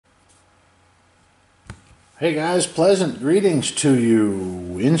Hey guys, pleasant greetings to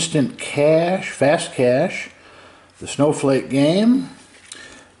you. Instant cash, fast cash, the snowflake game.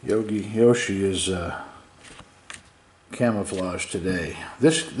 Yoshi is camouflage today.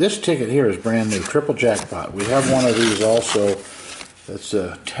 This ticket here is brand new, triple jackpot. We have one of these also. That's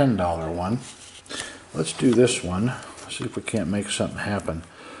a $10 one. Let's do this one. See if we can't make something happen.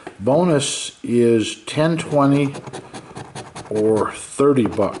 Bonus is 10, 20, or 30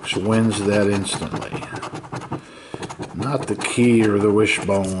 bucks. Wins that instantly. Not the key or the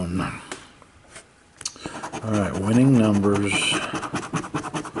wishbone. Alright, winning numbers.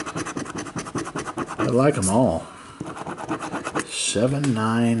 I like them all. 7,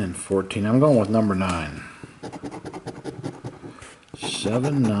 9, and 14. I'm going with number 9.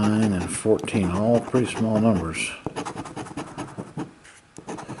 7, 9, and 14. All pretty small numbers.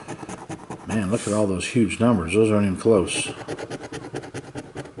 Man, look at all those huge numbers. Those aren't even close.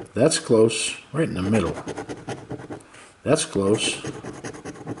 That's close. Right in the middle. That's close.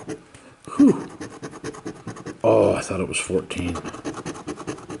 Whew. Oh, I thought it was 14.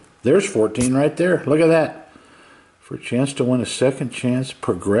 There's 14 right there. Look at that. For a chance to win a second chance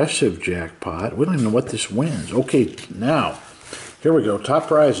progressive jackpot. We don't even know what this wins. Okay, now, here we go. Top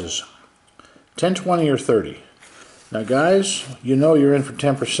prizes. 10, 20, or 30. Now, guys, you know you're in for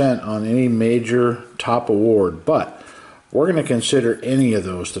 10% on any major top award, but we're going to consider any of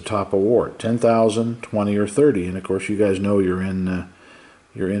those the top award, 10,000, 20, or 30. And of course, you guys know you're in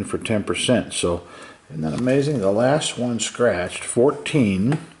for 10%. So, isn't that amazing? The last one scratched,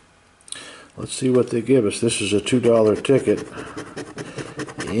 14. Let's see what they give us. This is a $2 ticket.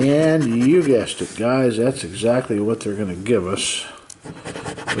 And you guessed it, guys. That's exactly what they're going to give us.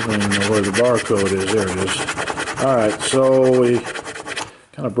 We don't even know where the barcode is. There it is. All right, so we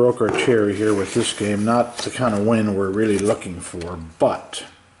kind of broke our cherry here with this game. Not the kind of win we're really looking for, but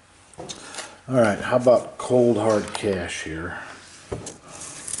all right, how about cold hard cash here?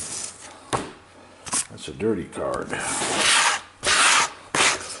 That's a dirty card.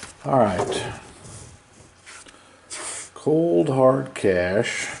 All right, cold hard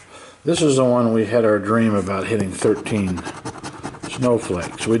cash. This is the one we had our dream about hitting 13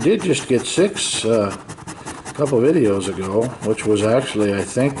 snowflakes. We did just get 6 couple videos ago, which was actually, I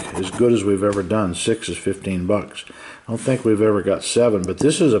think, as good as we've ever done. 6 is 15 bucks. I don't think we've ever got 7, but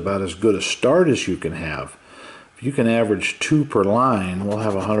this is about as good a start as you can have. If you can average 2 per line, we'll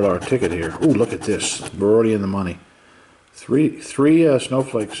have a $100 ticket here. Ooh, look at this. We're already in the money. Three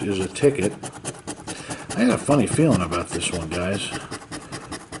snowflakes is a ticket. I had a funny feeling about this one, guys.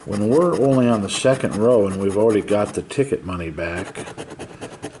 When we're only on the second row and we've already got the ticket money back,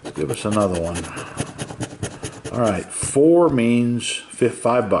 give us another one. All right, 4 means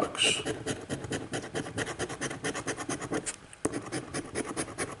 5 bucks.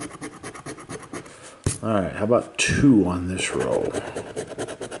 All right, how about 2 on this row?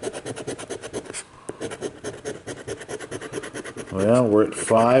 Well, we're at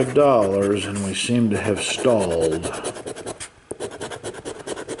 $5 and we seem to have stalled.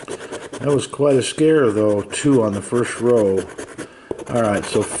 That was quite a scare though, 2 on the first row. All right,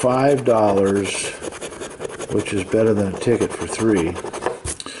 so $5. Which is better than a ticket for 3.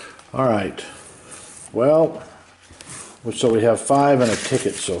 All right. Well, so we have 5 and a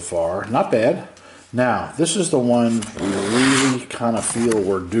ticket so far. Not bad. Now, this is the one we really kind of feel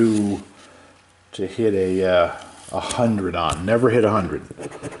we're due to hit a 100 on. Never hit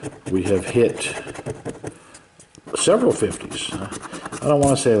 100. We have hit several 50s. I don't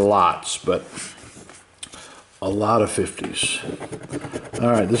want to say lots, but a lot of 50s. All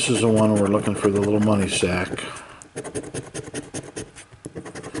right, this is the one we're looking for the little money sack.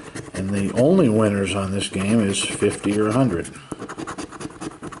 And the only winners on this game is 50 or 100.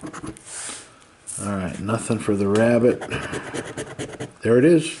 All right, nothing for the rabbit. There it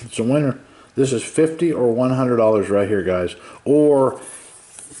is. It's a winner. This is $50 or $100 right here, guys. Or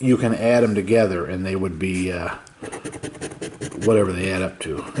you can add them together, and they would be whatever they add up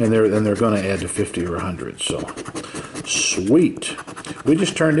to. And they're going to add to 50 or 100. So sweet. We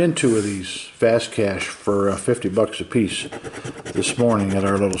just turned in 2 of these fast cash for 50 bucks a piece this morning at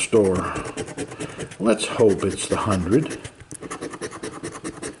our little store. Let's hope it's the 100.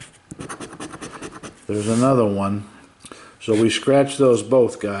 There's another one. So we scratch those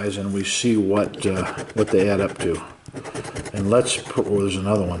both, guys, and we see what they add up to. And there's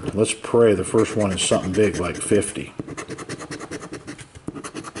another one. Let's pray the first one is something big like 50.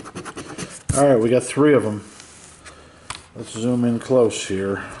 All right, we got 3 of them. Let's zoom in close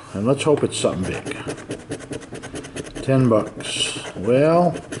here, and let's hope it's something big. 10 bucks.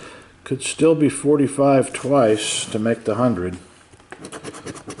 Well, could still be 45 twice to make the 100.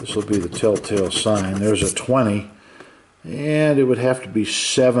 This This will be the telltale sign. There's a 20, and it would have to be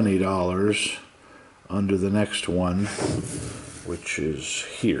 $70 under the next one, which is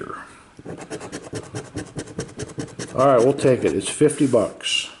here. All right, we'll take it. It's 50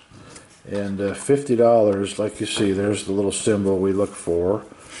 bucks. And $50, like you see, there's the little symbol we look for.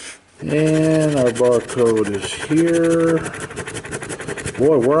 And our barcode is here.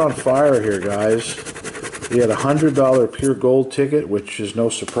 Boy, we're on fire here, guys. We had a $100 pure gold ticket, which is no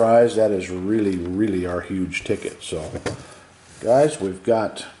surprise. That is really, really our huge ticket. So, guys, we've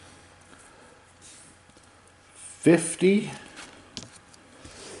got 50.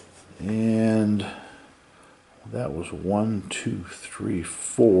 And that was 1, 2, 3,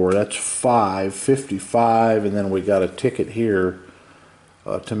 4. That's 5. 55. And then we got a ticket here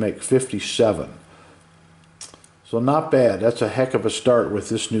to make 57. So not bad. That's a heck of a start with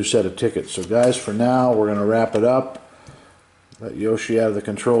this new set of tickets. So guys, for now, we're going to wrap it up. Let Yoshi out of the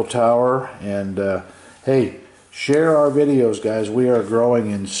control tower. And hey, share our videos, guys. We are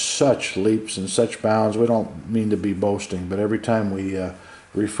growing in such leaps and such bounds. We don't mean to be boasting, but every time we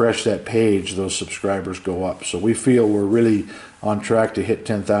refresh that page, those subscribers go up. So we feel we're really on track to hit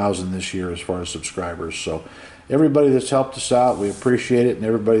 10,000 this year as far as subscribers. So everybody that's helped us out, we appreciate it, and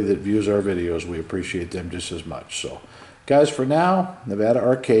everybody that views our videos, we appreciate them just as much. So guys, for now, Nevada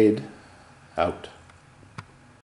Arcade out.